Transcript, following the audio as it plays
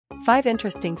5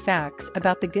 interesting facts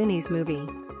about the Goonies movie.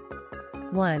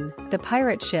 1. The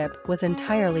pirate ship was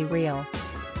entirely real.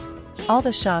 All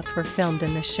the shots were filmed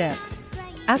in the ship.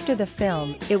 After the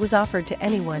film, it was offered to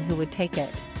anyone who would take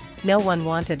it. No one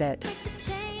wanted it.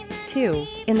 2.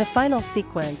 In the final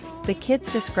sequence, the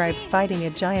kids described fighting a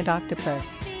giant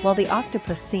octopus, while the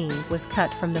octopus scene was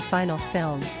cut from the final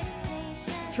film.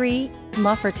 3.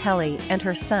 Ma Fratelli and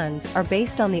her sons are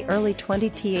based on the early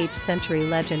 20th century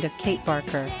legend of Kate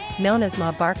Barker, known as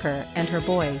Ma Barker and her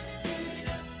boys.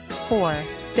 4.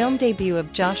 Film debut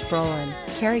of Josh Brolin,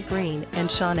 Cary Green and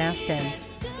Sean Astin.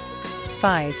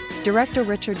 5. Director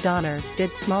Richard Donner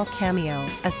did small cameo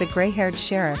as the gray-haired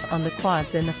sheriff on the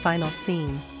quads in the final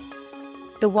scene.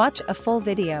 Watch a full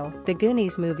video, The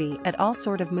Goonies Movie at All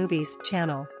Sort of Movies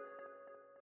channel.